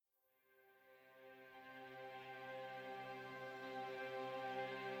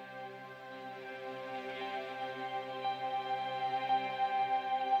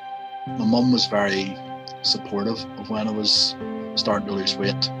My mum was very supportive of when I was starting to lose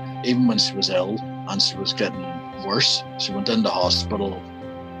weight, even when she was ill and she was getting worse. She went into hospital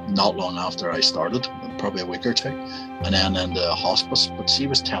not long after I started, probably a week or two, and then into hospice. But she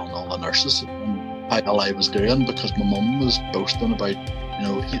was telling all the nurses how ill I was doing, because my mum was boasting about,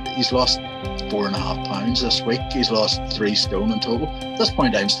 he's lost 4.5 pounds this week. He's lost 3 stone in total. At this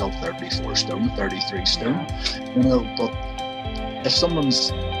point, I'm still 34 stone, 33 stone. But if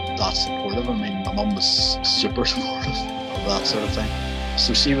someone's that supportive, I mean, my mum was super supportive of that sort of thing.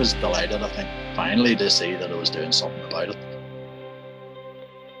 So she was delighted, I think, finally to see that I was doing something about it.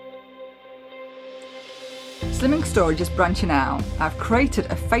 Slimming Storage is branching out. I've created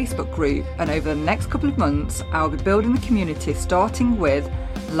a Facebook group, and over the next couple of months I'll be building the community, starting with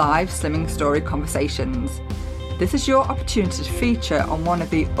live Slimming Story conversations. This is your opportunity to feature on one of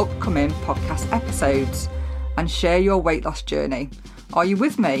the upcoming podcast episodes and share your weight loss journey. Are you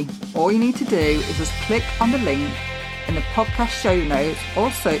with me? All you need to do is just click on the link in the podcast show notes or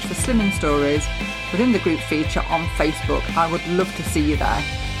search for Slimming Stories within the group feature on Facebook. I would love to see you there.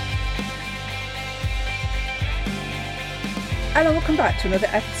 Hello, welcome back to another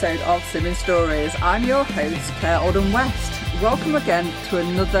episode of Slimming Stories. I'm your host, Claire Alden-West. Welcome again to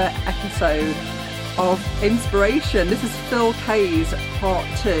another episode of inspiration. This is Phil Kay's part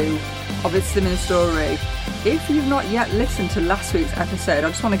 2 of his Slimming story. If you've not yet listened to last week's episode, I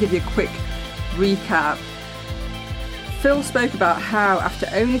just want to give you a quick recap. Phil spoke about how after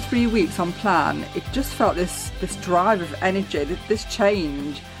only 3 weeks on plan, it just felt this drive of energy, this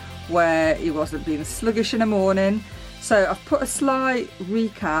change where he wasn't being sluggish in the morning. So I've put a slight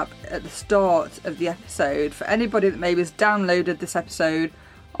recap at the start of the episode for anybody that maybe has downloaded this episode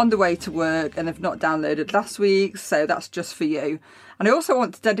on the way to work and have not downloaded last week's, so that's just for you. And I also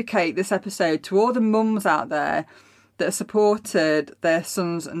want to dedicate this episode to all the mums out there that have supported their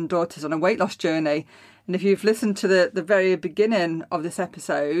sons and daughters on a weight loss journey. And if you've listened to the very beginning of this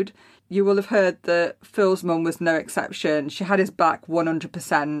episode, you will have heard that Phil's mum was no exception. She had his back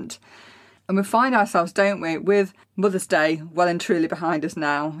 100%. And we find ourselves, don't we, with Mother's Day well and truly behind us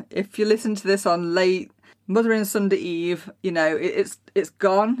now. If you listen to this on late Mothering Sunday Eve, it's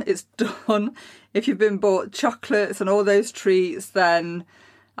gone, it's done. If you've been bought chocolates and all those treats, then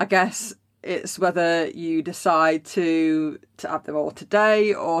I guess it's whether you decide to have them all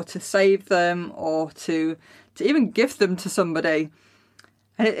today or to save them or to even gift them to somebody.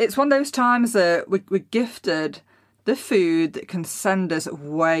 And it's one of those times that we're gifted the food that can send us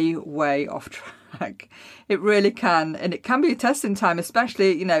way, way off track. It really can. And it can be a testing time,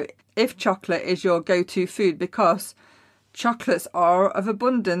 especially, if chocolate is your go-to food, because chocolates are of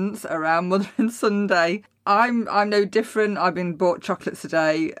abundance around Mothering Sunday. I'm no different. I've been bought chocolates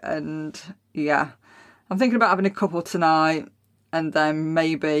today, and yeah, I'm thinking about having a couple tonight and then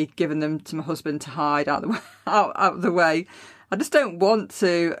maybe giving them to my husband to hide out of the way. I just don't want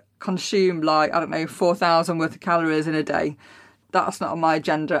to consume 4,000 worth of calories in a day. That's not on my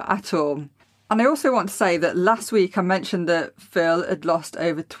agenda at all. And I also want to say that last week I mentioned that Phil had lost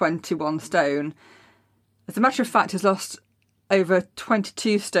over 21 stone. As a matter of fact, he's lost over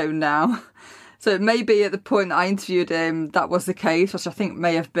 22 stone now. So it may be at the point that I interviewed him that was the case, which I think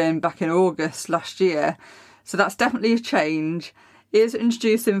may have been back in August last year. So that's definitely a change. Is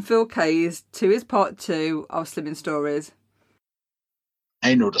introducing Phil Kays to his part 2 of Slimming Stories.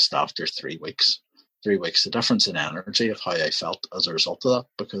 I noticed after 3 weeks, the difference in energy of how I felt as a result of that,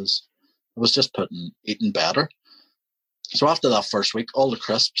 because I was just eating better. So after that first week, all the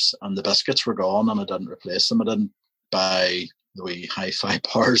crisps and the biscuits were gone, and I didn't replace them. I didn't buy the wee hi-fi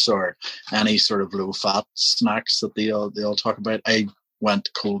bars or any sort of low-fat snacks that they all talk about. I went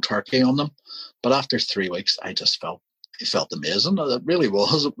cold turkey on them. But after 3 weeks, it felt amazing. It really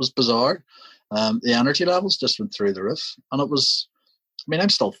was. It was bizarre. The energy levels just went through the roof, and it was. I'm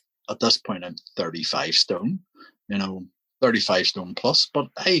still, at this point, I'm 35 stone, 35 stone plus, but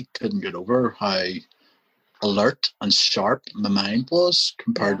I couldn't get over how alert and sharp my mind was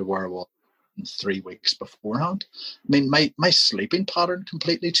compared to where I was in 3 weeks beforehand. My sleeping pattern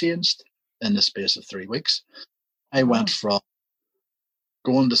completely changed in the space of 3 weeks. I went from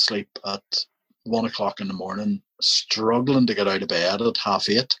going to sleep at 1 o'clock in the morning, struggling to get out of bed at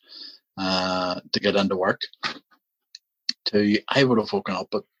 8:30 to get into work, to I would have woken up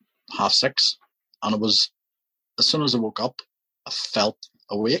at 6:30, and it was, as soon as I woke up, I felt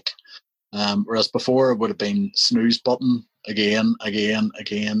awake. Whereas before it would have been snooze button again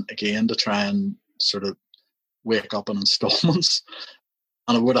to try and sort of wake up in installments,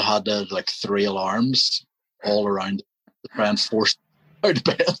 and I would have had 3 alarms all around to try and force out of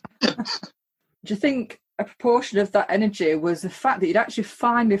bed. Do you think a proportion of that energy was the fact that you'd actually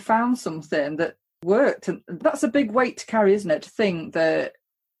finally found something that worked. And that's a big weight to carry, isn't it? To think that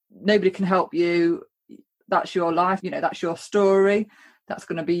nobody can help you. That's your life, that's your story. That's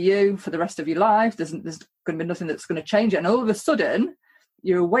going to be you for the rest of your life. There's going to be nothing that's going to change it. And all of a sudden,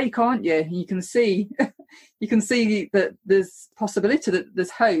 you're awake, aren't you? You can see that there's possibility, that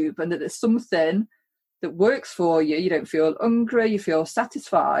there's hope, and that there's something that works for you. You don't feel hungry, you feel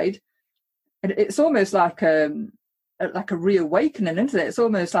satisfied. And it's almost like a reawakening, isn't it? It's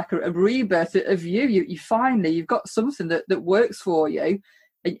almost like a rebirth of you. You finally, you've got something that works for you,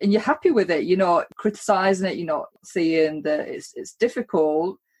 and you're happy with it. You're not criticising it. You're not seeing that it's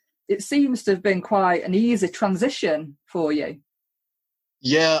difficult. It seems to have been quite an easy transition for you.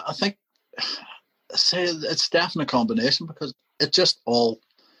 Yeah, I think it's definitely a combination, because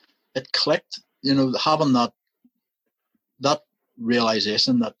it clicked. Having that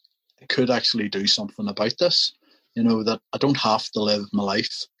realization that I could actually do something about this. That I don't have to live my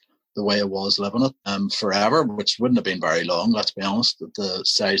life the way I was living it forever, which wouldn't have been very long, let's be honest, at the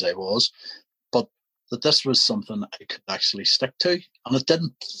size I was. But that this was something I could actually stick to, and it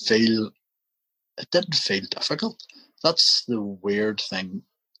didn't feel difficult. That's the weird thing,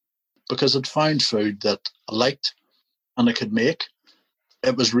 because I'd found food that I liked and I could make.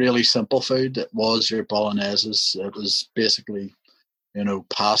 It was really simple food. It was your bologneses. It was basically,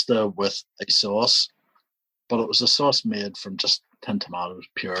 pasta with a sauce, but it was a sauce made from just tinned tomatoes,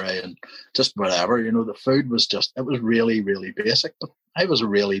 puree, and just whatever. The food was it was really, really basic, but I was a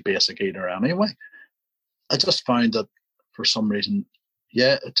really basic eater anyway. I just found that for some reason,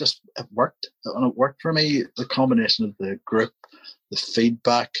 it worked. And it worked for me. The combination of the group, the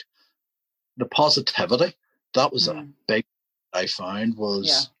feedback, the positivity, that was a big I found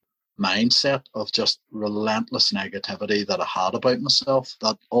was mindset of just relentless negativity that I had about myself,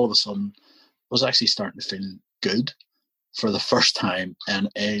 that all of a sudden was actually starting to feel good for the first time in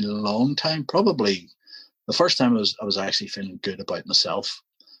a long time. Probably the first time I was actually feeling good about myself,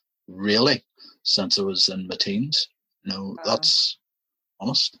 really, since I was in my teens. That's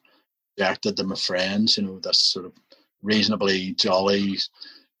honest. Reacted to my friends, this sort of reasonably jolly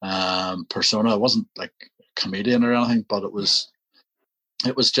persona. I wasn't like a comedian or anything, but it was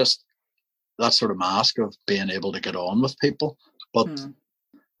just that sort of mask of being able to get on with people. But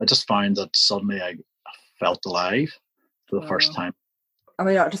I just found that suddenly I felt alive for the first time. I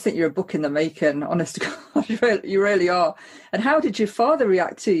mean, I just think you're a book in the making, honest to God. You really are. And how did your father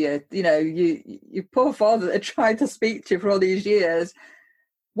react to you? Your poor father that had tried to speak to you for all these years.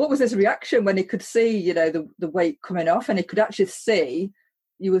 What was his reaction when he could see, the weight coming off, and he could actually see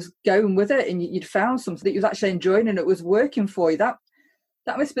you was going with it, and you'd found something that you was actually enjoying and it was working for you? That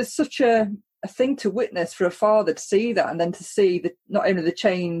must be such a thing to witness for a father, to see that, and then to see not only the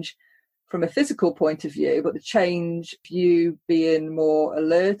change from a physical point of view, but the change of you being more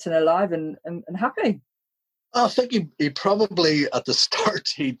alert and alive and happy. I think he probably at the start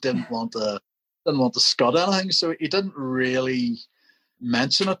he didn't want to scud anything, so he didn't really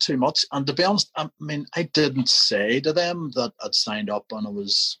mention it too much. And to be honest, I mean, I didn't say to them that I'd signed up and I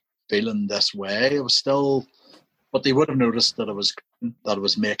was feeling this way. I was still, but they would have noticed that I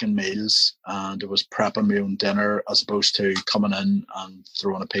was making meals and I was prepping my own dinner, as opposed to coming in and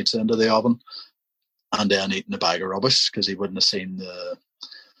throwing a pizza into the oven and then eating a bag of rubbish, because he wouldn't have seen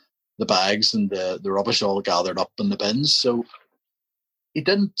the bags and the rubbish all gathered up in the bins. So he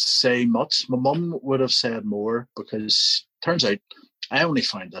didn't say much. My mum would have said more, because turns out, I only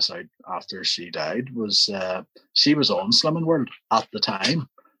found this out after she died, was she was on Slimming World at the time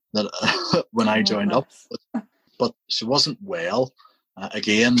that when I joined up, but she wasn't well.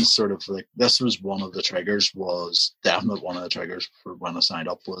 Again, sort of like, this was one of the triggers, was definitely one of the triggers for when I signed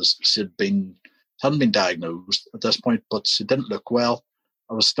up, was hadn't been diagnosed at this point, but she didn't look well.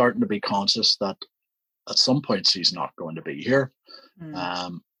 I was starting to be conscious that at some point she's not going to be here.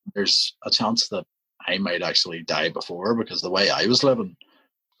 There's a chance that I might actually die before, because the way I was living,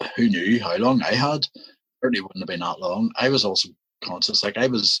 who knew how long I had? Certainly wouldn't have been that long. I was also conscious, like I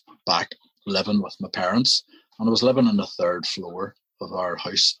was back living with my parents, and I was living on the third floor of our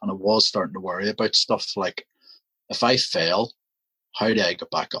house, and I was starting to worry about stuff like, if I fell, how do I get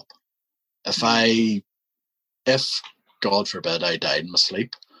back up? If God forbid I died in my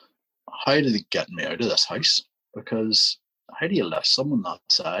sleep, how do they get me out of this house? Because how do you lift someone that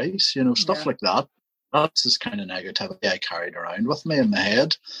size? Stuff like that. That's this kind of negativity I carried around with me in my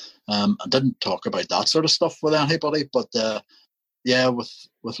head. I didn't talk about that sort of stuff with anybody, but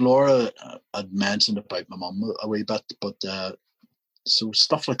with Laura, I'd mentioned about my mum a wee bit, but so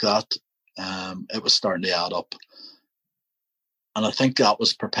stuff like that, it was starting to add up. And I think that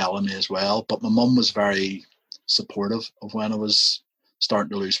was propelling me as well. But my mum was very supportive of when I was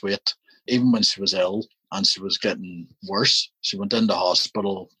starting to lose weight. Even when she was ill and she was getting worse, she went into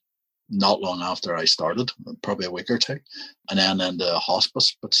hospital not long after I started, probably a week or two, and then into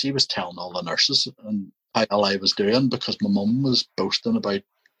hospice. But she was telling all the nurses and how well I was doing, because my mum was boasting about,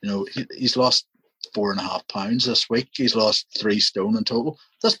 he's lost 4.5 pounds this week. He's lost 3 stone in total.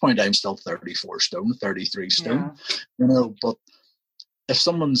 At this point, I'm still 34 stone, 33 stone, but if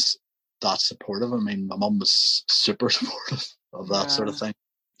someone's that supportive, I mean, my mum was super supportive of that sort of thing.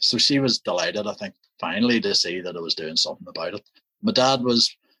 So she was delighted, I think, finally to see that I was doing something about it. My dad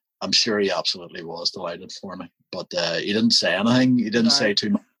was, I'm sure he absolutely was delighted for me, but he didn't say anything. He didn't say too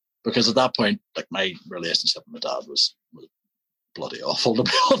much, because at that point, like, my relationship with my dad was bloody awful, to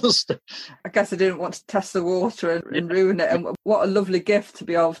be honest. I guess I didn't want to test the water and ruin it. And what a lovely gift to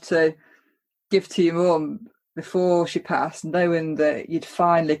be able to give to your mum before she passed, knowing that you'd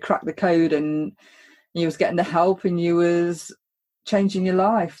finally cracked the code and you was getting the help and you was changing your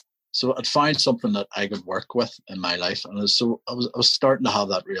life. So I'd find something that I could work with in my life, and I was starting to have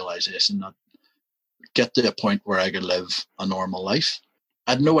that realization that get to a point where I could live a normal life.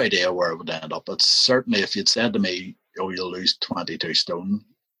 I had no idea where it would end up. But certainly, if you'd said to me, "Oh, you'll lose 22 stone,"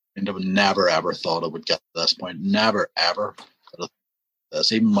 and I would never ever thought I would get to this point. Never ever.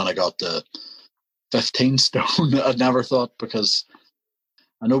 Even when I got to 15 stone, I never thought, because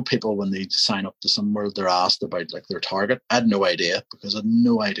I know people, when they sign up to somewhere, they're asked about like their target. I had no idea, because I had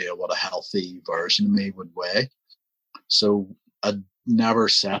no idea what a healthy version of me would weigh. So I'd never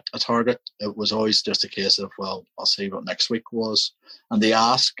set a target. It was always just a case of, well, I'll see what next week was. And they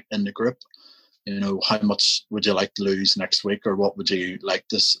ask in the group, how much would you like to lose next week, or what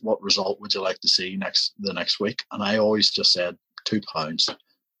result would you like to see the next week? And I always just said 2 pounds.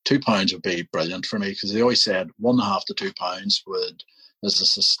 2 pounds would be brilliant for me, because they always said 1.5 to 2 pounds is a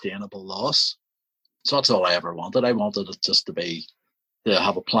sustainable loss. So that's all I ever wanted. I wanted it just to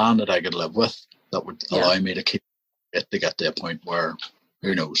have a plan that I could live with, that would allow me to keep it, to get to a point where,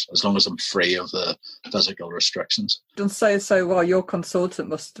 who knows, as long as I'm free of the physical restrictions. Don't say so well. Your consultant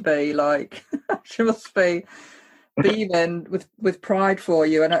must be like, she must be beaming with pride for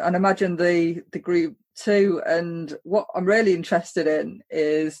you, and imagine the group too. And what I'm really interested in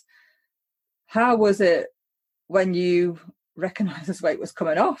is, how was it when you recognised this weight was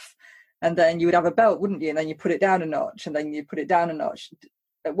coming off, and then you would have a belt, wouldn't you? And then you put it down a notch, and then you put it down a notch.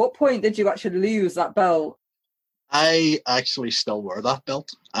 At what point did you actually lose that belt? I actually still wear that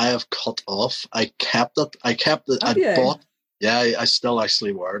belt. I have cut off. I kept it. I still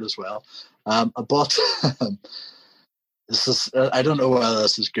actually wear it as well. I bought this is, I don't know whether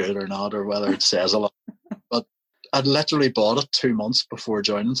this is good or not, or whether it says a lot, but I'd literally bought it 2 months before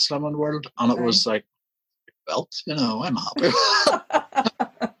joining Slimming World, and it was like, belt, I'm happy.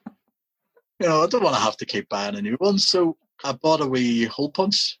 I don't want to have to keep buying a new one. So I bought a wee hole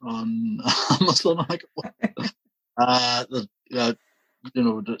punch on Amazon.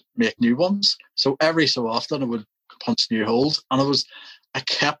 To make new ones. So every so often I would punch new holes, and I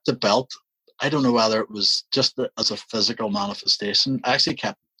kept the belt. I don't know whether it was just as a physical manifestation. I actually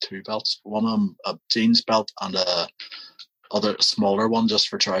kept 2 belts, one of them a jeans belt and a other smaller one just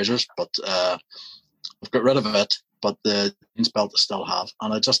for trousers, but I've got rid of it, but the jeans belt I still have,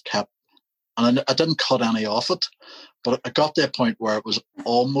 and I just kept, and I didn't cut any off it, but I got to a point where it was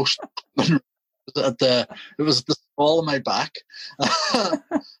almost it was the small of my back,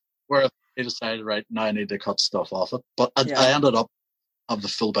 where I decided, right, now I need to cut stuff off it. But I ended up of the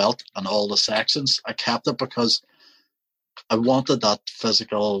full belt and all the sections. I kept it because I wanted that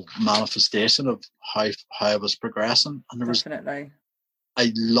physical manifestation of how I was progressing, and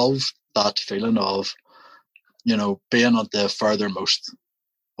I loved that feeling of being at the furthermost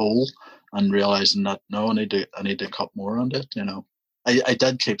hole and realizing that I need to cut more on it. I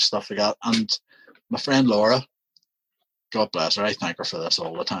did keep stuff like that, and my friend Laura, God bless her, I thank her for this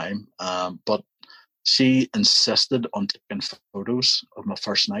all the time, but she insisted on taking photos of my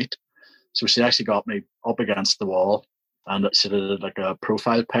first night. So she actually got me up against the wall, and she did like a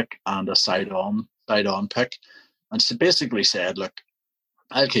profile pic and a side on pic, and she basically said, look,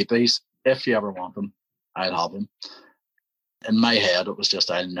 I'll keep these. If you ever want them, I'll have them. In my head, it was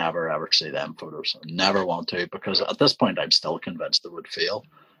just, I'll never ever see them photos. I never want to, because at this point I'm still convinced it would fail.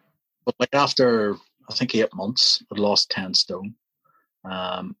 But like after, I think 8 months, I'd lost 10 stone.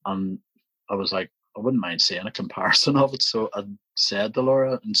 And I was like, I wouldn't mind seeing a comparison of it. So I said to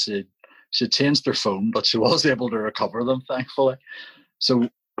Laura, and she changed her phone, but she was able to recover them, thankfully. So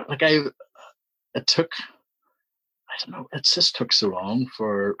like it just took so long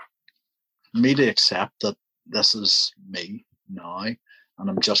for me to accept that this is me now, and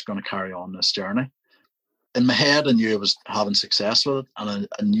I'm just going to carry on this journey. In my head, I knew I was having success with it, and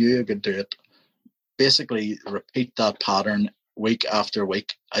I knew I could do it. Basically, repeat that pattern week after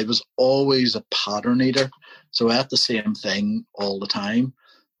week. I was always a pattern eater, so I ate the same thing all the time,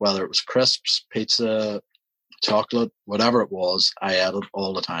 whether it was crisps, pizza, chocolate, whatever it was, I ate it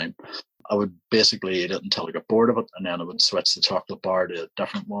all the time. I would basically eat it until I got bored of it, and then I would switch the chocolate bar to a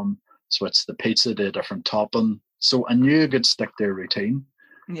different one, switch the pizza to a different topping. So I knew I could stick to a routine.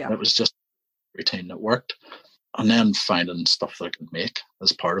 Yeah. It was just a routine that worked. And then finding stuff that I could make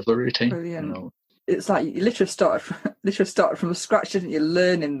as part of the routine. Brilliant. You know. It's like you literally started from scratch, didn't you?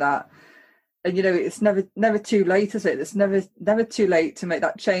 Learning that. And you know, it's never too late, is it? It's never too late to make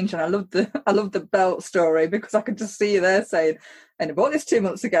that change. And I love the belt story, because I could just see you there saying, "And I bought this 2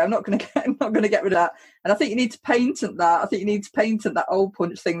 months ago. I'm not going to get rid of that." And I think you need to patent that. I think you need to patent that old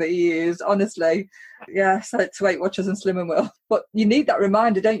punch thing that you used. Honestly, yeah. So to Weight Watchers and Slim and Will, but you need that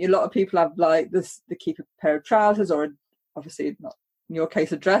reminder, don't you? A lot of people have like this. They keep a pair of trousers, or obviously not in your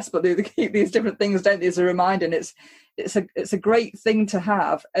case a dress, but they keep these different things, don't they, as a reminder. And it's a great thing to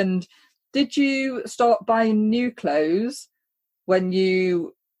have. And did you start buying new clothes when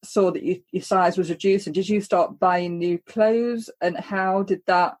you saw that your size was reducing? Did you start buying new clothes, and how did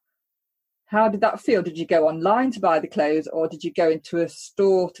that feel? Did you go online to buy the clothes, or did you go into a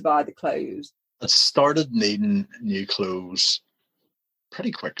store to buy the clothes? I started needing new clothes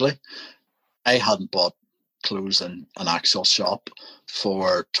pretty quickly. I hadn't bought clothes in an actual shop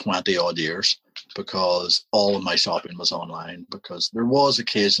for 20 odd years, because all of my shopping was online, because there was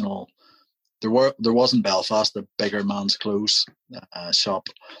occasional. There was in Belfast a bigger man's clothes shop,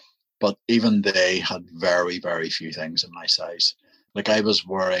 but even they had very, very few things in my size. Like, I was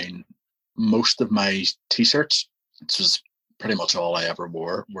wearing most of my t-shirts, which was pretty much all I ever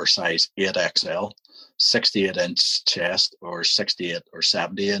wore, were size 8XL, 68-inch chest, or 68 or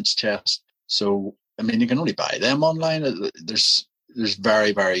 70-inch chest. So, I mean, you can only buy them online. There's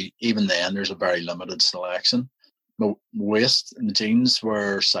very, very, even then, there's a very limited selection. My waist and the jeans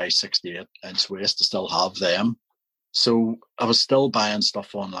were size 68-inch waist. I still have them. So I was still buying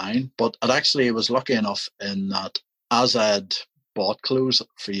stuff online, but I was lucky enough in that, as I'd bought clothes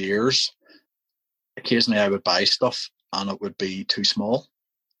for years, occasionally I would buy stuff and it would be too small,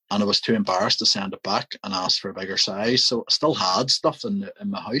 and I was too embarrassed to send it back and ask for a bigger size. So I still had stuff in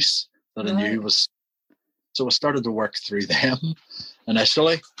my house that I knew was, so I started to work through them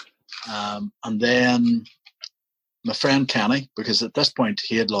initially. And then my friend Kenny, because at this point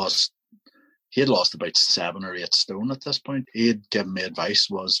he had lost about 7 or 8 stone at this point. He had given me advice,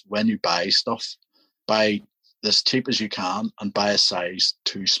 was, when you buy stuff, buy as cheap as you can and buy a size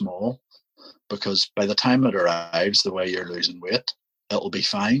too small, because by the time it arrives, the way you're losing weight, it'll be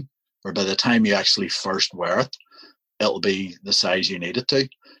fine. Or by the time you actually first wear it, it'll be the size you need it to.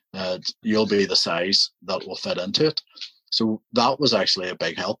 You'll be the size that will fit into it. So that was actually a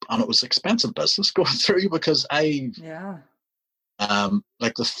big help, and it was expensive business going through, because like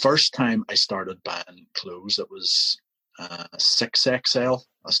the first time I started buying clothes, it was 6XL.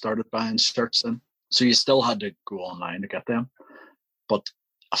 I started buying shirts in, so you still had to go online to get them. But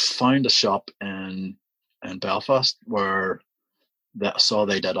I found a shop in Belfast where I saw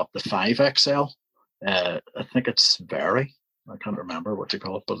they did up to 5XL. I think it's Very. I can't remember what you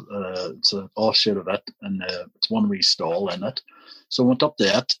call it, but it's an offshoot of it, and it's one wee stall in it. So I went up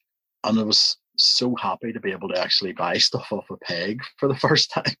to it, and I was so happy to be able to actually buy stuff off a peg for the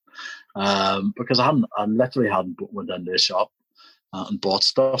first time, because I literally hadn't went into a shop and bought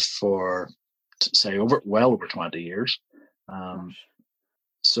stuff for, say, well over 20 years.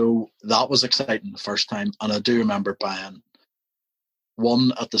 So that was exciting the first time, and I do remember buying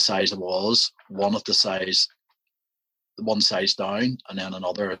one at the size I was, one at the size, one size down, and then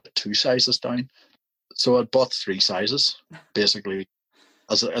another 2 sizes down. So I'd bought 3 sizes, basically,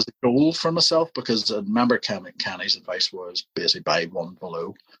 as a goal for myself, because I remember Kenny's advice was basically buy one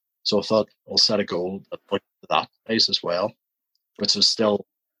below. So I thought, I'll set a goal at that size as well, which was still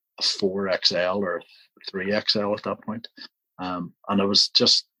a 4XL or 3XL at that point. And it was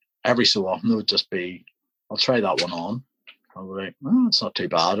just, every so often it would just be, I'll try that one on. I was like, oh, it's not too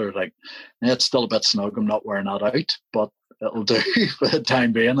bad. Or like, yeah, it's still a bit snug, I'm not wearing that out, but it'll do for the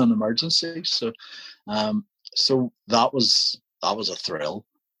time being, an emergency. So so that was a thrill.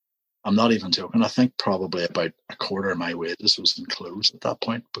 I'm not even joking. I think probably about a quarter of my wages was in clothes at that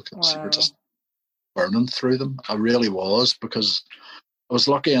point, because you were just burning through them. I really was, because I was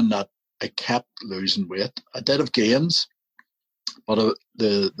lucky in that I kept losing weight. I did have gains, but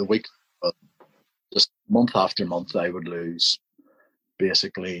the week, just month after month, I would lose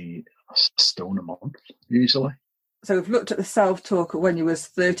basically a stone a month usually. So we've looked at the self-talk when you was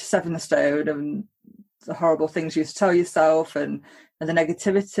 37 stone and the horrible things you used to tell yourself and the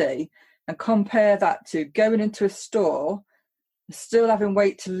negativity, and compare that to going into a store, still having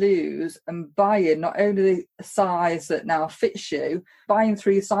weight to lose and buying not only the size that now fits you, buying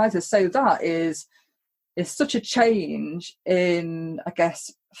 3 sizes. So that is such a change in, I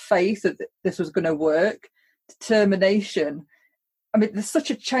guess, faith that this was going to work, determination. I mean, there's such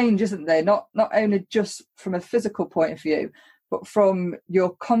a change, isn't there? Not only just from a physical point of view, but from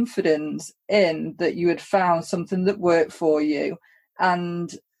your confidence in that you had found something that worked for you. And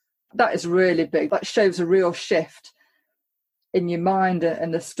that is really big. That shows a real shift in your mind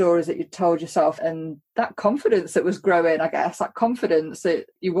and the stories that you told yourself, and that confidence that was growing, I guess, that confidence that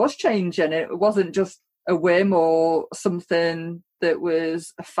you was changing. It wasn't just a whim or something that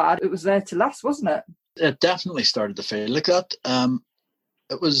was a fad. It was there to last, wasn't it? It definitely started to feel like that.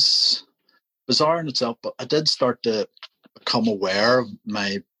 It was bizarre in itself, but I did start to become aware of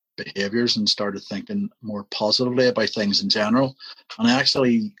my behaviours and started thinking more positively about things in general. And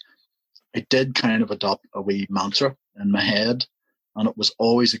I did kind of adopt a wee mantra in my head, and it was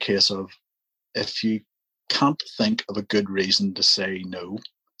always a case of, if you can't think of a good reason to say no,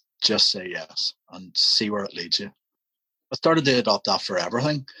 just say yes and see where it leads you. I started to adopt that for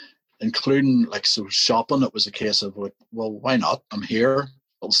everything, including so shopping. It was a case of, well, why not? I'm here.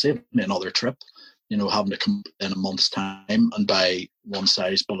 It'll save me another trip, having to come in a month's time and buy 1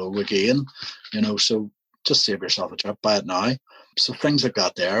 size below again, so just save yourself a trip, buy it now. So things like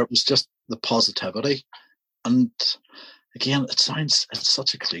that there, it was just the positivity. And again, it's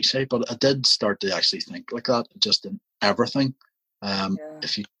such a cliche, but I did start to actually think like that, just in everything.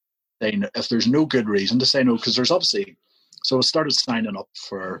 If there's no good reason to say no, because there's obviously, so I started signing up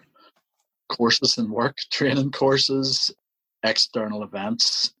for courses in work, training courses, external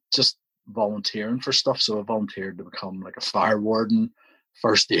events, just volunteering for stuff. So I volunteered to become like a fire warden,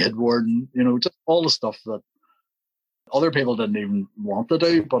 first aid warden, just all the stuff that other people didn't even want to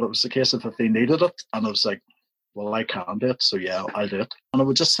do, but it was the case of if they needed it, and I was like, well, I can do it, so yeah, I'll do it. And I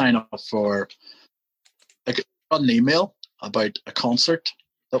would just sign up for, I got an email about a concert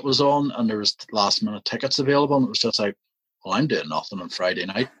that was on, and there was last minute tickets available, and it was just like, well, I'm doing nothing on Friday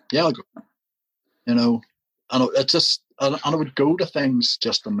night, yeah, I'll go. And I would go to things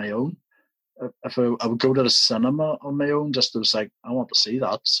just on my own. If I would go to the cinema on my own, just it was like, I want to see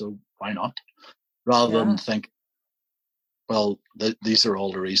that, so why not? Rather than think, well, these are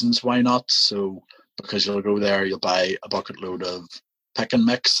all the reasons why not. So because you'll go there, you'll buy a bucket load of pick and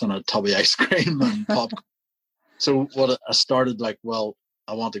mix and a tubby ice cream and popcorn. So what I started like, well,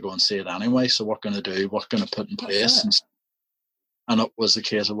 I want to go and see it anyway. So what can I do? What can I put in place? And it was the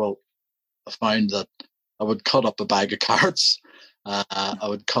case of, well, I found that I would cut up a bag of carrots. I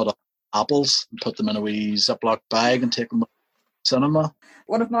would cut up apples and put them in a wee Ziploc bag and take them to the cinema.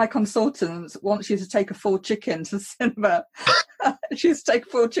 One of my consultants once used to take a full chicken to the cinema. She used to take a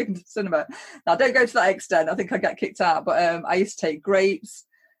full chicken to the cinema. Now, I don't go to that extent. I think I get kicked out. But I used to take grapes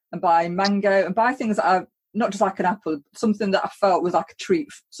and buy mango and buy things that are not just like an apple, something that I felt was like a treat,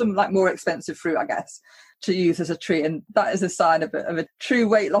 some like more expensive fruit, I guess, to use as a treat. And that is a sign of a true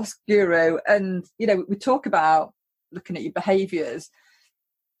weight loss guru. And, we talk about looking at your behaviours.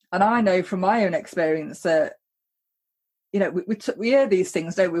 And I know from my own experience that, we hear these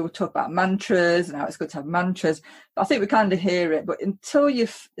things, don't we? We'll talk about mantras and how it's good to have mantras. But I think we kind of hear it. But until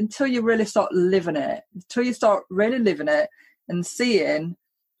you really start living it, until you start really living it and seeing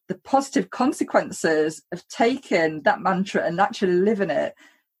the positive consequences of taking that mantra and actually living it,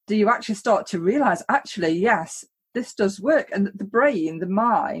 do you actually start to realise, actually, yes, this does work. And the brain, the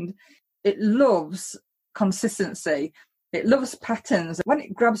mind, it loves consistency. It loves patterns. When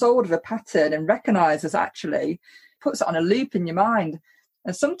it grabs hold of a pattern and recognises, actually, puts it on a loop in your mind.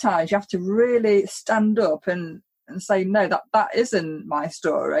 And sometimes you have to really stand up and say, no, that isn't my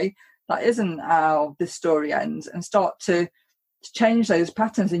story. That isn't how this story ends, and start to change those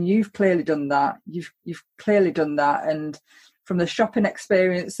patterns. And you've clearly done that. You've clearly done that. And from the shopping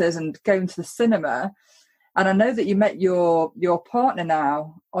experiences and going to the cinema, and I know that you met your partner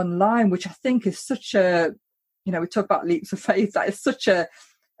now online, which I think is such a, we talk about leaps of faith. That is such a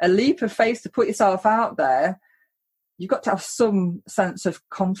leap of faith to put yourself out there. You've got to have some sense of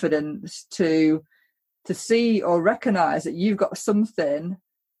confidence to see or recognise that you've got something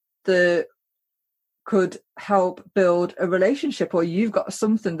that could help build a relationship, or you've got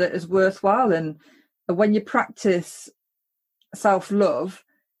something that is worthwhile. And when you practice self-love,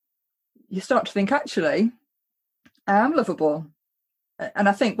 you start to think, actually, I am lovable. And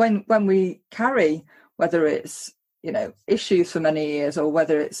I think when we carry, whether it's, issues for many years, or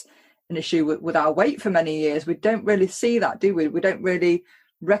whether it's an issue with our weight for many years. We don't really see that, do we? We don't really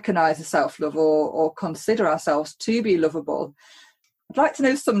recognise the self-love or consider ourselves to be lovable. I'd like to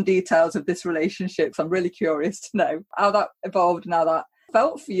know some details of this relationship. So I'm really curious to know how that evolved and how that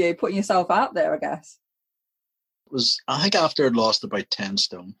felt for you, putting yourself out there, I guess. It was, I think after I'd lost about 10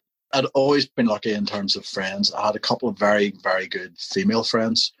 stone, I'd always been lucky in terms of friends. I had a couple of very, very good female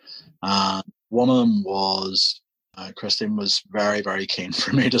friends. One of them was, Christine was very, very keen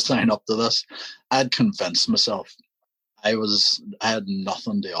for me to sign up to this. I'd convinced myself I had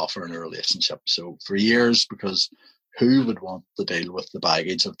nothing to offer in a relationship. So for years, because who would want to deal with the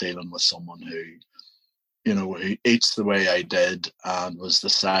baggage of dealing with someone who, who eats the way I did and was the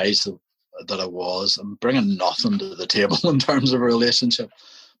size that I was, and bringing nothing to the table in terms of a relationship.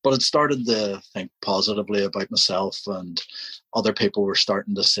 But it started to think positively about myself, and other people were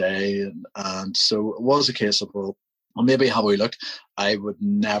starting to say, and so it was a case of, well, maybe have we look. I would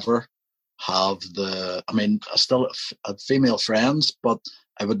never have I still have female friends, but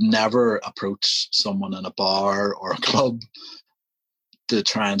I would never approach someone in a bar or a club to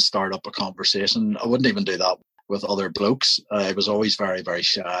try and start up a conversation. I wouldn't even do that with other blokes. I was always very, very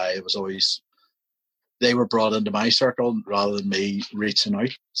shy. They were brought into my circle rather than me reaching out.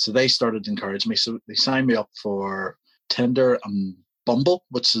 So they started to encourage me. So they signed me up for Tinder and Bumble,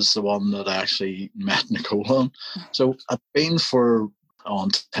 which is the one that I actually met Nicole on. So I'd been on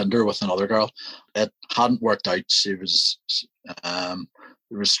Tinder with another girl. It hadn't worked out. She was, there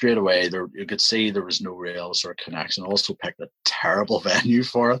was straight away, you could see there was no real sort of connection. I also picked a terrible venue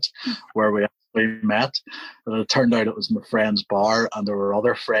for it where we actually met. And it turned out it was my friend's bar and there were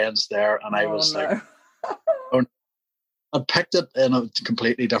other friends there. And I was like, I picked it in a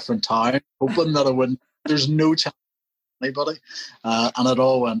completely different town, hoping that I wouldn't, there's no chance of anybody. And it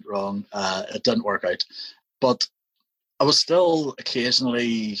all went wrong. It didn't work out. But I was still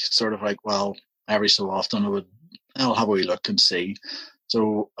occasionally sort of like, well, every so often I'll have a wee look and see.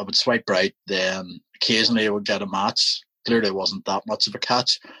 So I would swipe right, then occasionally I would get a match. Clearly it wasn't that much of a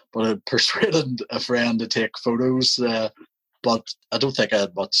catch, but I persuaded a friend to take photos. But I don't think I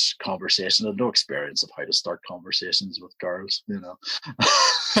had much conversation. I had no experience of how to start conversations with girls,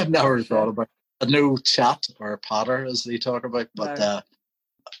 I never thought about it. I had no chat or patter, as they talk about. But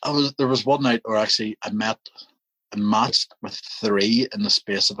there was one night where actually I matched with 3 in the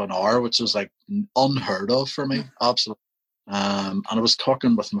space of an hour, which was like unheard of for me. Absolutely. And I was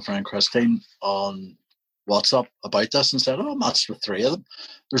talking with my friend Christine on WhatsApp about this and said, I matched with 3 of them.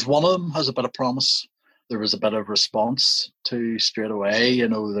 There's one of them has a bit of promise. There was a bit of response to straight away. There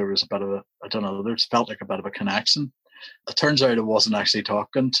was a bit of there felt like a bit of a connection. It turns out I wasn't actually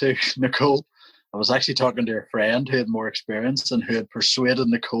talking to Nicole. I was actually talking to a friend who had more experience and who had persuaded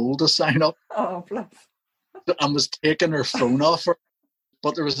Nicole to sign up. Oh, bless. And was taking her phone off her.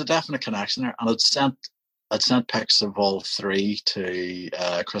 But there was a definite connection there. And I'd sent pics of all 3 to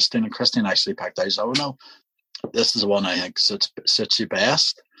Christine, and Christine actually picked out, oh no, this is the one I think suits you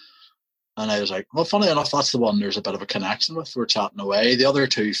best. And I was like, well, funny enough, that's the one there's a bit of a connection with. We're chatting away. The other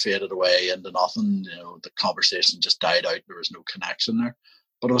 2 faded away into nothing. The conversation just died out. There was no connection there.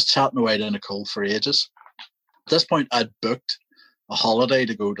 But I was chatting away to Nicole for ages. At this point, I'd booked a holiday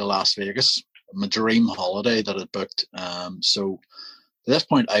to go to Las Vegas, my dream holiday that I'd booked. So at this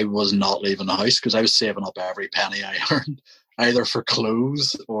point, I was not leaving the house because I was saving up every penny I earned, either for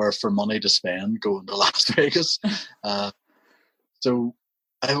clothes or for money to spend going to Las Vegas. So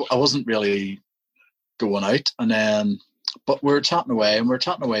I wasn't really going out. But we were chatting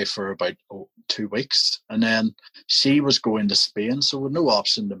away for about 2 weeks. And then she was going to Spain, so with no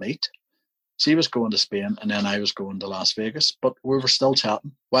option to meet. She was going to Spain, and then I was going to Las Vegas. But we were still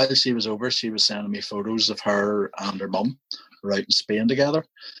chatting. While she was over, she was sending me photos of her and her mum were out in Spain together.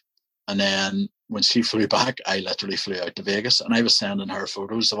 And then when she flew back, I literally flew out to Vegas, and I was sending her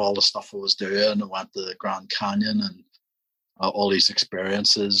photos of all the stuff I was doing. I went to the Grand Canyon and all these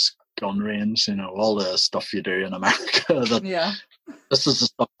experiences, gun range, all the stuff you do in America. This is the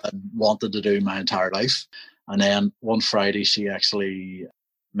stuff I wanted to do my entire life. And then one Friday, she actually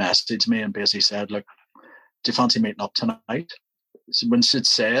messaged me and basically said, look, do you fancy meeting up tonight? So when she'd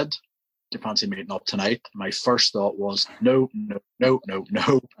said, do you fancy meeting up tonight? My first thought was, no,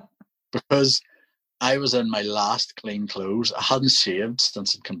 because I was in my last clean clothes. I hadn't shaved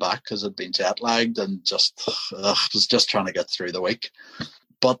since I'd come back because I'd been jet lagged and was just trying to get through the week.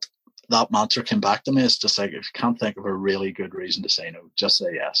 But that mantra came back to me. It's just like, if you can't think of a really good reason to say no, just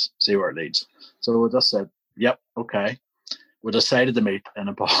say yes, see where it leads. So we just said, yep, okay. We decided to meet in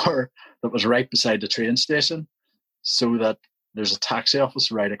a bar that was right beside the train station, so that there's a taxi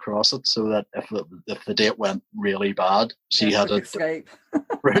office right across it, so that if the date went really bad, she had a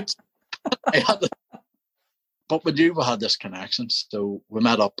route. I had to, but we knew we had this connection, so we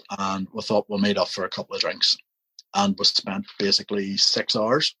met up and we thought we'll meet up for a couple of drinks, and we spent basically 6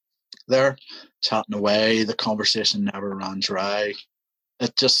 hours there chatting away. The conversation never ran dry.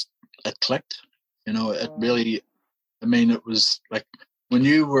 It clicked, it really, I mean, it was like when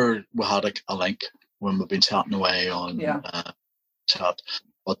we had a link when we've been chatting away on chat,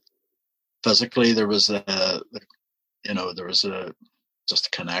 but physically there was just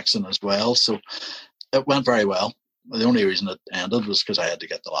a connection as well. So it went very well. The only reason it ended was because I had to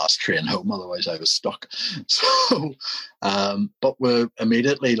get the last train home, otherwise I was stuck. So, but we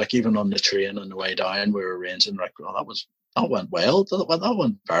immediately, like even on the train on the way down, we were arranging, like, well, that went well. That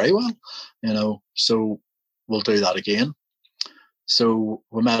went very well, so we'll do that again. So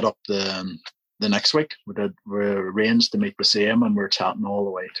we met up the next week. We arranged to meet the same, and we're chatting all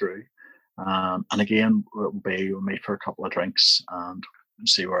the way through. And again, we'll meet for a couple of drinks and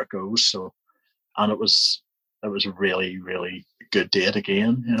see where it goes. So, and it was a really, really good date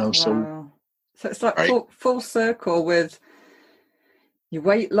again, Wow. So it's like full circle with your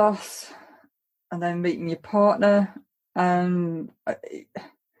weight loss and then meeting your partner.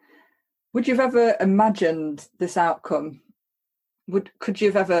 Would you have ever imagined this outcome? Could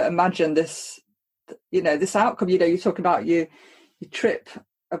you have ever imagined this, this outcome? You talk about your trip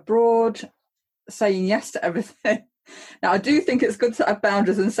abroad, saying yes to everything. Now, I do think it's good to have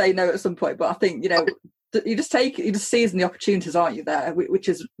boundaries and say no at some point, but I think, you just seizing the opportunities, aren't you, there, which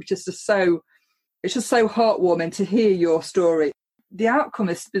is just so, it's just so heartwarming to hear your story. The outcome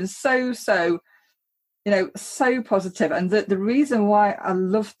has been so positive. And the reason why I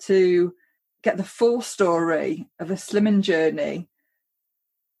love to get the full story of a slimming journey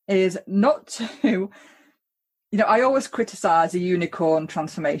is not to, I always criticize a unicorn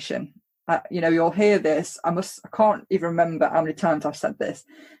transformation. You'll hear this. I can't even remember how many times I've said this.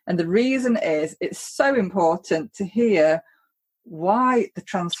 And the reason is it's so important to hear why the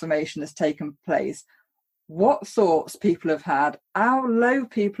transformation has taken place, what thoughts people have had, how low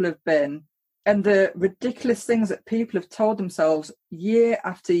people have been, and the ridiculous things that people have told themselves year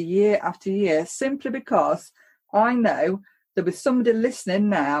after year after year, simply because I know there was somebody listening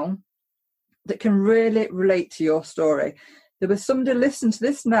now that can really relate to your story. There was somebody listening to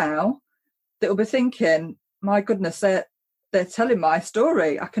this now that will be thinking, my goodness, they're telling my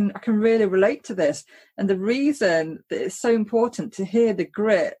story. I can really relate to this. And the reason that it's so important to hear the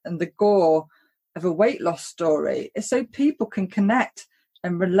grit and the gore of a weight loss story is so people can connect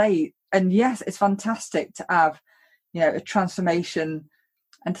and relate. And yes, it's fantastic to have, a transformation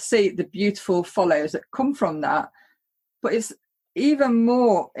and to see the beautiful follows that come from that. But it's even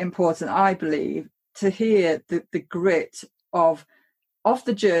more important, I believe, to hear the grit of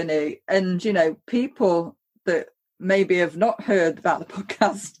the journey. And, people that maybe have not heard about the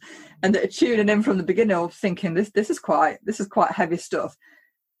podcast and that are tuning in from the beginning of thinking this is quite heavy stuff.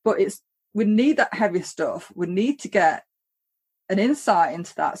 But we need that heavy stuff. We need to get an insight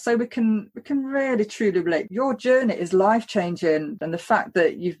into that so we can really truly relate. Your journey is life-changing, and the fact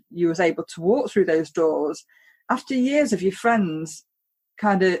that you was able to walk through those doors after years of your friends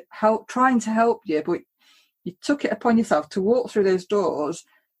kind of trying to help you, but you took it upon yourself to walk through those doors.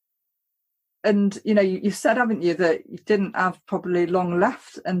 And you said, haven't you, that you didn't have probably long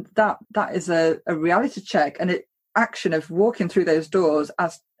left, and that is a reality check, and action of walking through those doors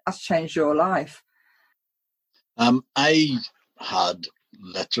has changed your life. I had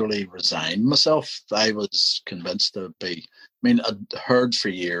literally resigned myself. I was convinced I'd heard for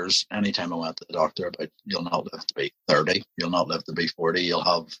years, anytime I went to the doctor, about you'll not live to be 30, you'll not live to be 40, you'll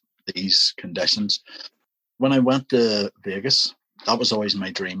have these conditions. When I went to Vegas, that was always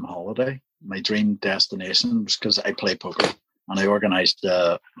my dream holiday. My dream destination was because I play poker, and I organised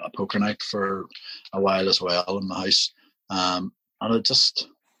a poker night for a while as well in the house. And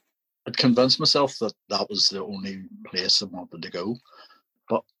I'd convinced myself that was the only place I wanted to go.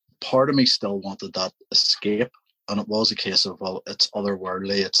 But part of me still wanted that escape, and it was a case of, well, it's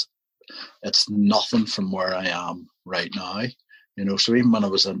otherworldly. It's nothing from where I am right now. So even when I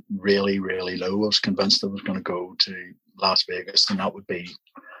was really, really low, I was convinced I was going to go to Las Vegas, and that would be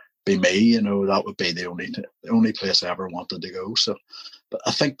me. That would be the only place I ever wanted to go. So, but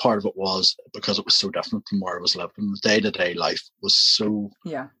I think part of it was because it was so different from where I was living. The day-to-day life was so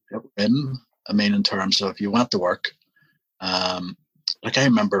grim. In terms of you went to work, like I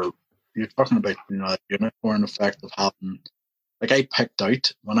remember you're talking about that unicorn effect of having. Like I picked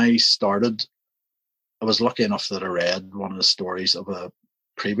out when I started. I was lucky enough that I read one of the stories of a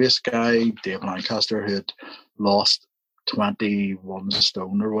previous guy, David Lancaster, who had lost 21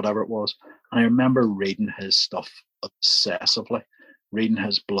 stone or whatever it was. And I remember reading his stuff obsessively. reading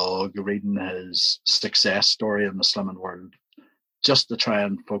his blog, reading his success story in the slimming world, just to try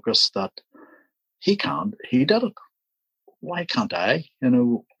and focus that he did it. Why can't I?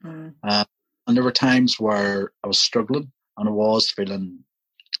 And there were times where I was struggling and I was feeling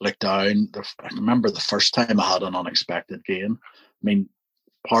like down. I remember the first time I had an unexpected gain. I mean,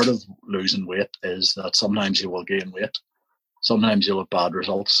 part of losing weight is that sometimes you will gain weight. Sometimes you'll have bad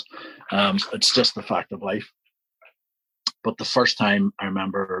results. It's just the fact of life. But the first time I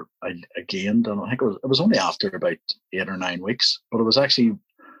remember I gained, and I think it was only after about 8 or 9 weeks, but it was actually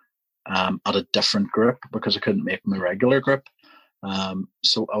at a different group because I couldn't make my regular group.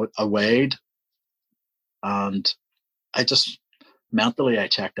 So I weighed, and I just mentally I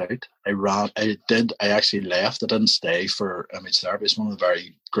checked out. I actually left. I didn't stay for image therapy. It's one of the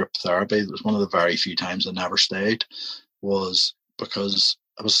very group therapy. It was one of the very few times I never stayed, was because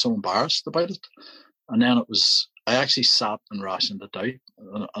I was so embarrassed about it. And then I actually sat and rationed it out.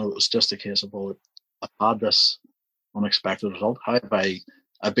 And it was just a case of, well, I've had this unexpected result. How have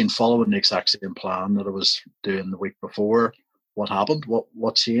I've been following the exact same plan that I was doing the week before. What happened?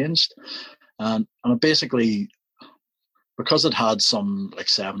 What changed? And basically, because it had some like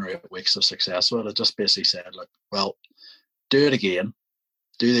 7 or 8 weeks of success with it, I just basically said, like, well, do it again.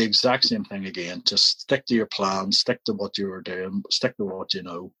 Do the exact same thing again. Just stick to your plan, stick to what you were doing, stick to what you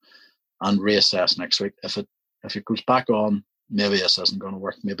know, and reassess next week. If it goes back on, maybe this isn't going to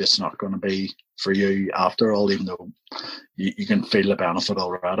work. Maybe it's not going to be for you after all, even though you can feel the benefit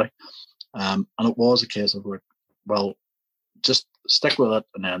already. And it was a case of, like, well, just stick with it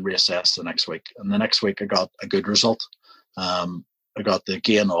and then reassess the next week. And the next week I got a good result. I got the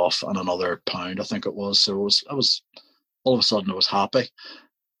gain off and another pound, I think it was. So I was all of a sudden I was happy.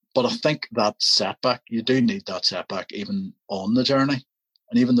 But I think that setback, you do need that setback even on the journey.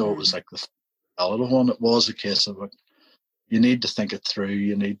 And even though it was like the valid one, it was a case of, like, you need to think it through.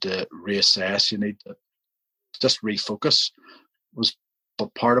 You need to reassess. You need to just refocus.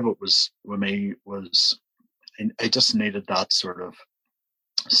 But part of it was, with me, was I just needed that sort of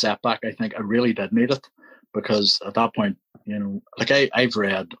setback. I think I really did need it, because at that point, like I've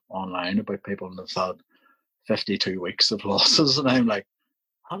read online about people that have had 52 weeks of losses, and I'm like,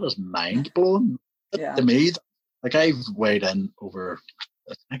 that is mind blowing to me. Like, I've weighed in over,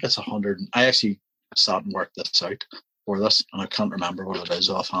 I think it's 100. I actually sat and worked this out for this, and I can't remember what it is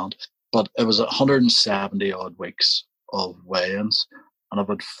offhand, but it was 170 odd weeks of weigh-ins, and I've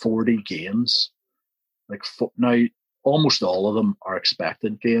had 40 gains. Like, now, almost all of them are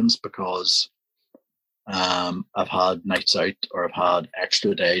expected gains because I've had nights out, or I've had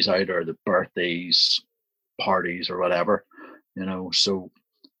extra days out, or the birthdays, parties, or whatever, so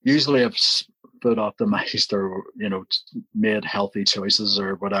usually I've food optimized, or made healthy choices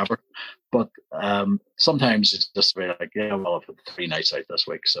or whatever. But sometimes it's just be like, yeah, well, I've had 3 nights out this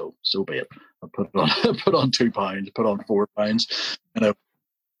week, so be it. I put on 2 pounds, put on 4 pounds,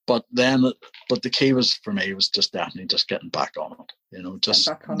 But the key was, for me, was just definitely just getting back on it. Just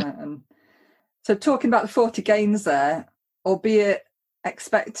back on it. And so, talking about the 40 gains there, albeit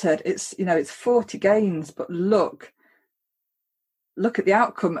expected, it's 40 gains, but look at the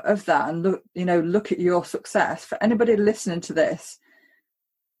outcome of that, and look at your success. For anybody listening to this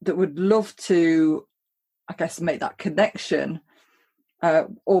that would love to, I guess, make that connection,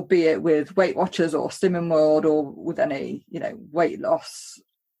 albeit with Weight Watchers or Slimming World, or with any weight loss,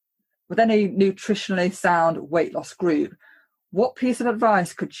 with any nutritionally sound weight loss group, what piece of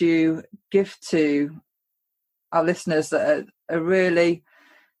advice could you give to our listeners that are really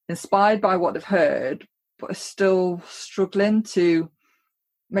inspired by what they've heard, but are still struggling to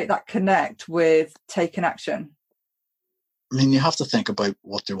make that connect with taking action? I mean, you have to think about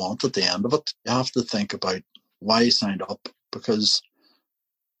what you want at the end of it. You have to think about why you signed up, because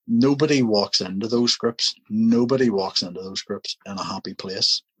nobody walks into those groups. Nobody walks into those groups in a happy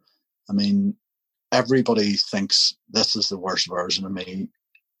place. I mean, everybody thinks this is the worst version of me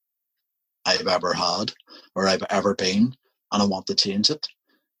I've ever had, or I've ever been, and I want to change it.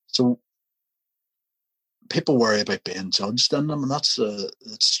 So people worry about being judged in them, and that's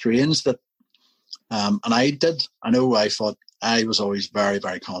it's strange that. And I thought I was always very,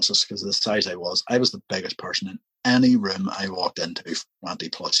 very conscious, because of the size I was the biggest person in any room I walked into for 20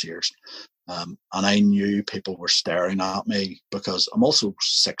 plus years. And I knew people were staring at me, because I'm also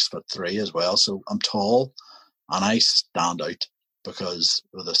 6'3" as well. So I'm tall, and I stand out because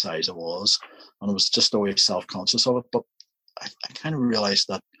of the size I was. And I was just always self-conscious of it. But I kind of realized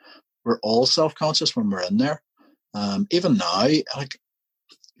that we're all self-conscious when we're in there. Even now, like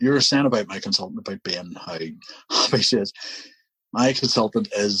you were saying about my consultant, about being how happy she is. My consultant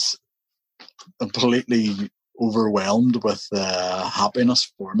is completely overwhelmed with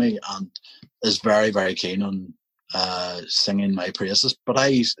happiness for me, and is very, very keen on singing my praises. But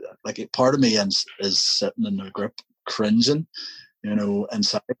part of me is sitting in the group cringing,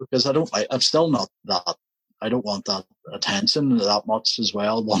 inside, because I'm still not that. I don't want that attention that much as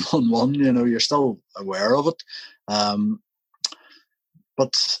well, one-on-one. You're still aware of it,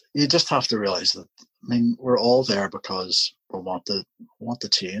 but you just have to realize that. We're all there because we want to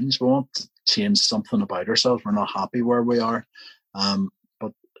change. We want to change something about ourselves. We're not happy where we are,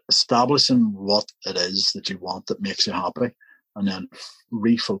 but establishing what it is that you want that makes you happy, and then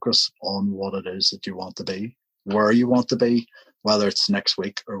refocus on what it is that you want to be, where you want to be, whether it's next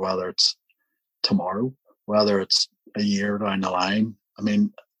week or whether it's tomorrow, whether it's a year down the line.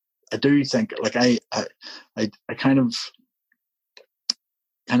 I do think, I kind of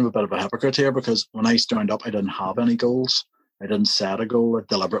a bit of a hypocrite here, because when I joined up, I didn't have any goals. I didn't set a goal. I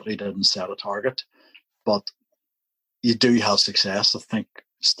deliberately didn't set a target. But you do have success. I think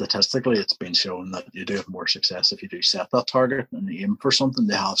statistically it's been shown that you do have more success if you do set that target and aim for something,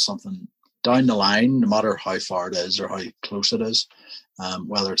 to have something down the line, no matter how far it is or how close it is,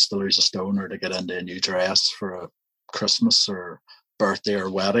 whether it's to lose a stone or to get into a new dress for a Christmas or birthday or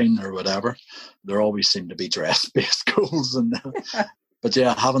wedding or whatever. There always seem to be dress-based goals. But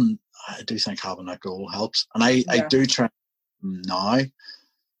yeah, I do think having that goal helps. And I do try now,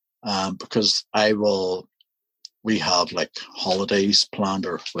 because we have holidays planned,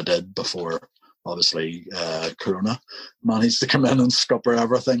 or we did before, obviously, Corona managed to come in and scupper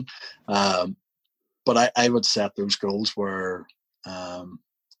everything. But I would set those goals where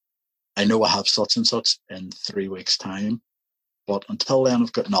I know I have such and such in 3 weeks' time. But until then,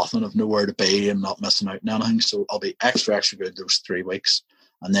 I've got nothing. I've nowhere to be. I'm not missing out on anything. So I'll be extra good those 3 weeks.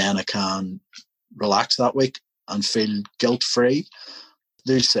 And then I can relax that week and feel guilt-free. I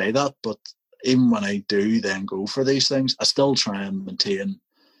do say that, but even when I do then go for these things, I still try and maintain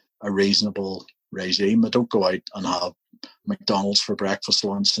a reasonable regime. I don't go out and have McDonald's for breakfast,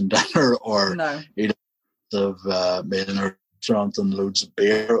 lunch and dinner, or eat a meal in a restaurant and loads of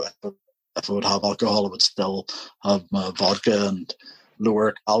beer. If I would have alcohol, I would still have my vodka and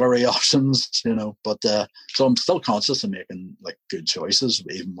lower calorie options, But so I'm still conscious of making good choices,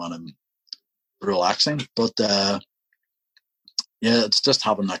 even when I'm relaxing. But it's just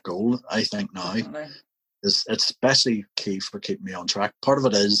having that goal. I think now it's especially key for keeping me on track. Part of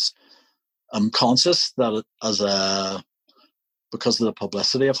it is I'm conscious that because of the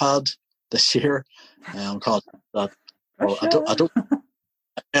publicity I've had this year, I'm conscious that I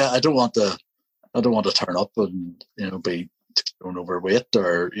don't want to turn up and be going overweight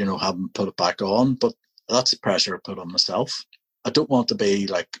or haven't put it back on, but that's pressure I put on myself. I don't want to be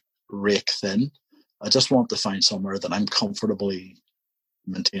rake thin. I just want to find somewhere that I'm comfortably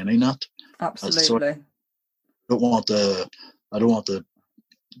maintaining that. Absolutely. So I don't want to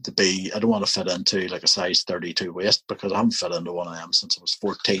fit into a size 32 waist, because I haven't fit into one of them since I was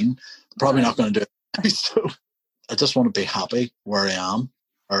 14. I'm probably not going to do it. So I just want to be happy where I am.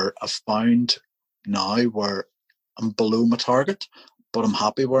 Or I've found now where I'm below my target, but I'm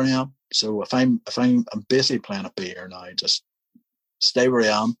happy where I am. So I'm basically playing it by ear now, just stay where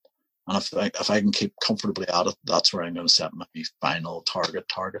I am, and if I can keep comfortably at it, that's where I'm going to set my final target.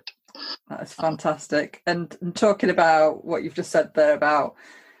 That's fantastic. And talking about what you've just said there about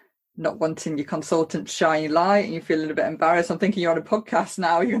not wanting your consultant to shine your light and you're feeling a bit embarrassed, I'm thinking you're on a podcast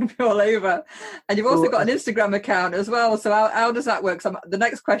now, you're going to be all over. And you've also got an Instagram account as well. So how does that work? So the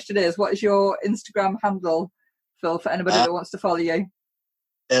next question is, what is your Instagram handle, Phil, for anybody that wants to follow you?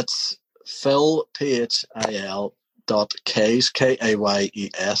 It's Phil, PHIL .Kays,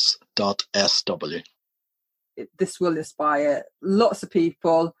 KAYES .SW. This will inspire lots of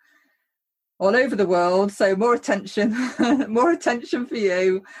people all over the world. So more attention for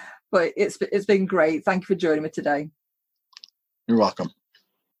you. But it's been great. Thank you for joining me today. You're welcome.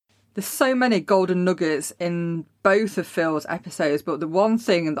 There's so many golden nuggets in both of Phil's episodes, but the one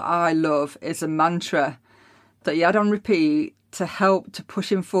thing that I love is a mantra that he had on repeat to help to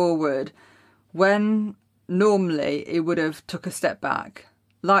push him forward when normally he would have took a step back.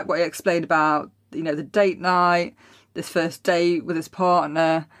 Like what he explained about, the date night, this first date with his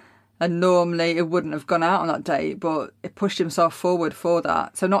partner, and normally it wouldn't have gone out on that date, but it pushed himself forward for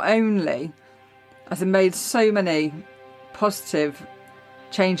that. So not only has he made so many positive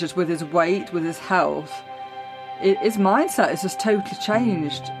changes with his weight, with his health, his mindset has just totally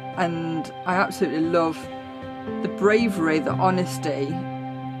changed. And I absolutely love the bravery, the honesty,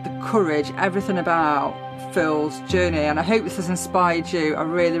 the courage, everything about Phil's journey. And I hope this has inspired you. I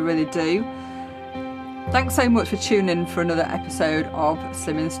really, really do. Thanks so much for tuning in for another episode of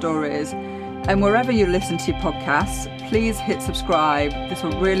Slimming Stories. And wherever you listen to podcasts, please hit subscribe. This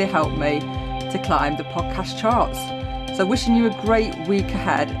will really help me to climb the podcast charts. So wishing you a great week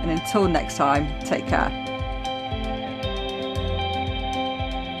ahead, and until next time, take care.